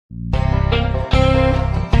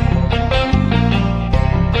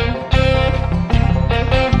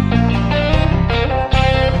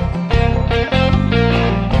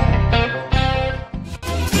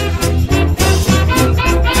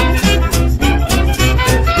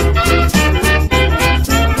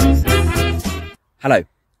Hello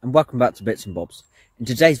and welcome back to Bits and Bobs. In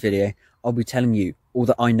today's video I'll be telling you all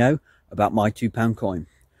that I know about my £2 coin.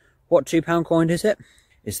 What £2 coin is it?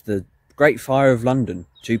 It's the Great Fire of London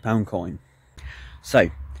 £2 coin.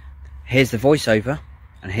 So here's the voiceover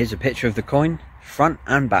and here's a picture of the coin front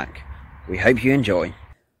and back. We hope you enjoy.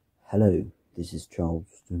 Hello, this is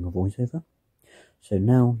Charles doing a voiceover. So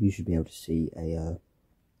now you should be able to see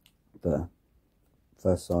the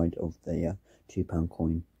first side of the £2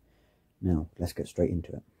 coin. Now, let's get straight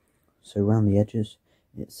into it. So around the edges,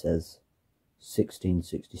 it says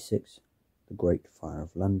 1666, the Great Fire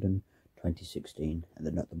of London, 2016, and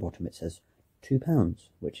then at the bottom it says £2,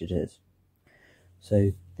 which it is.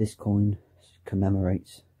 So this coin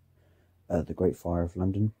commemorates the Great Fire of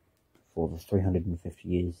London for the 350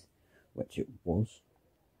 years, which it was,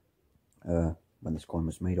 when this coin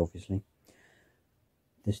was made, obviously.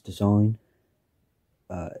 This design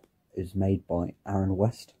is made by Aaron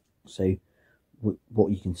West. So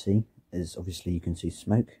what you can see is, obviously you can see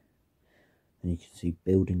smoke, and you can see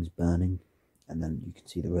buildings burning, and then you can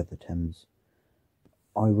see the River Thames.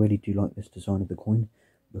 I really do like this design of the coin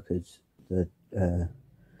because the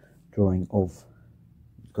drawing of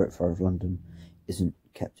the Great Fire of London isn't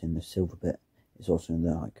kept in the silver bit, it's also in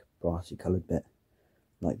the like brassy coloured bit,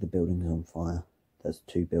 like the buildings on fire. There's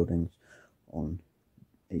two buildings on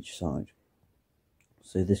each side.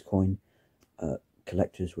 So this coin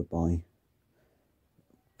collectors would buy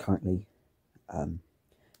currently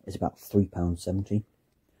is about £3.70.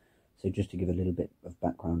 So just to give a little bit of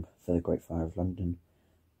background for the Great Fire of London,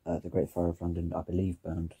 the Great Fire of London, I believe,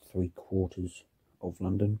 burned 3/4 of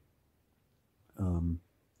London.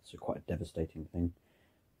 So quite a devastating thing,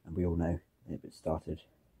 and we all know it started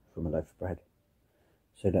from a loaf of bread.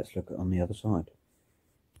 So let's look at on the other side.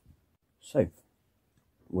 So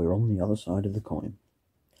we're on the other side of the coin.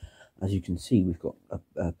 As you can see, we've got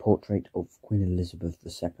a portrait of Queen Elizabeth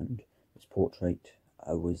II. This portrait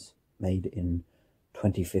was made in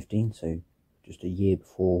 2015, so just a year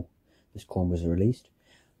before this coin was released.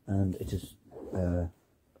 And it is a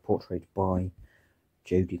portrait by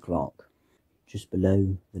Jodie Clark. Just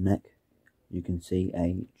below the neck, you can see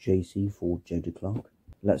a JC for Jodie Clark.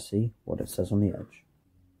 Let's see what it says on the edge.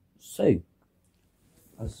 So,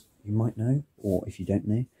 as you might know, or if you don't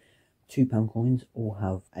know, £2 coins all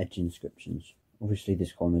have edge inscriptions. Obviously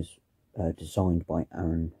this coin was designed by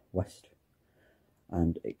Aaron West,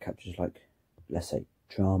 and it captures, like, let's say,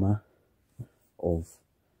 drama of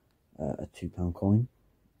a £2 coin.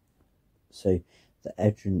 So the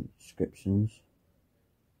edge inscriptions,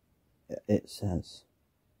 it says,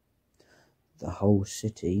 "The whole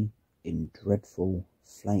city in dreadful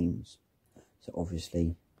flames." So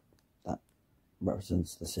obviously that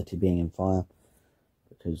represents the city being in fire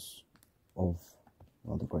because of,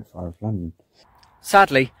 well, the Great Fire of London.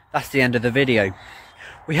 Sadly, that's the end of the video.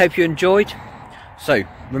 We hope you enjoyed. So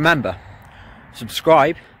remember,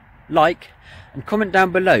 subscribe, like, and comment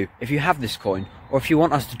down below if you have this coin or if you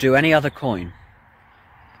want us to do any other coin.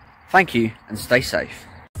 Thank you and stay safe.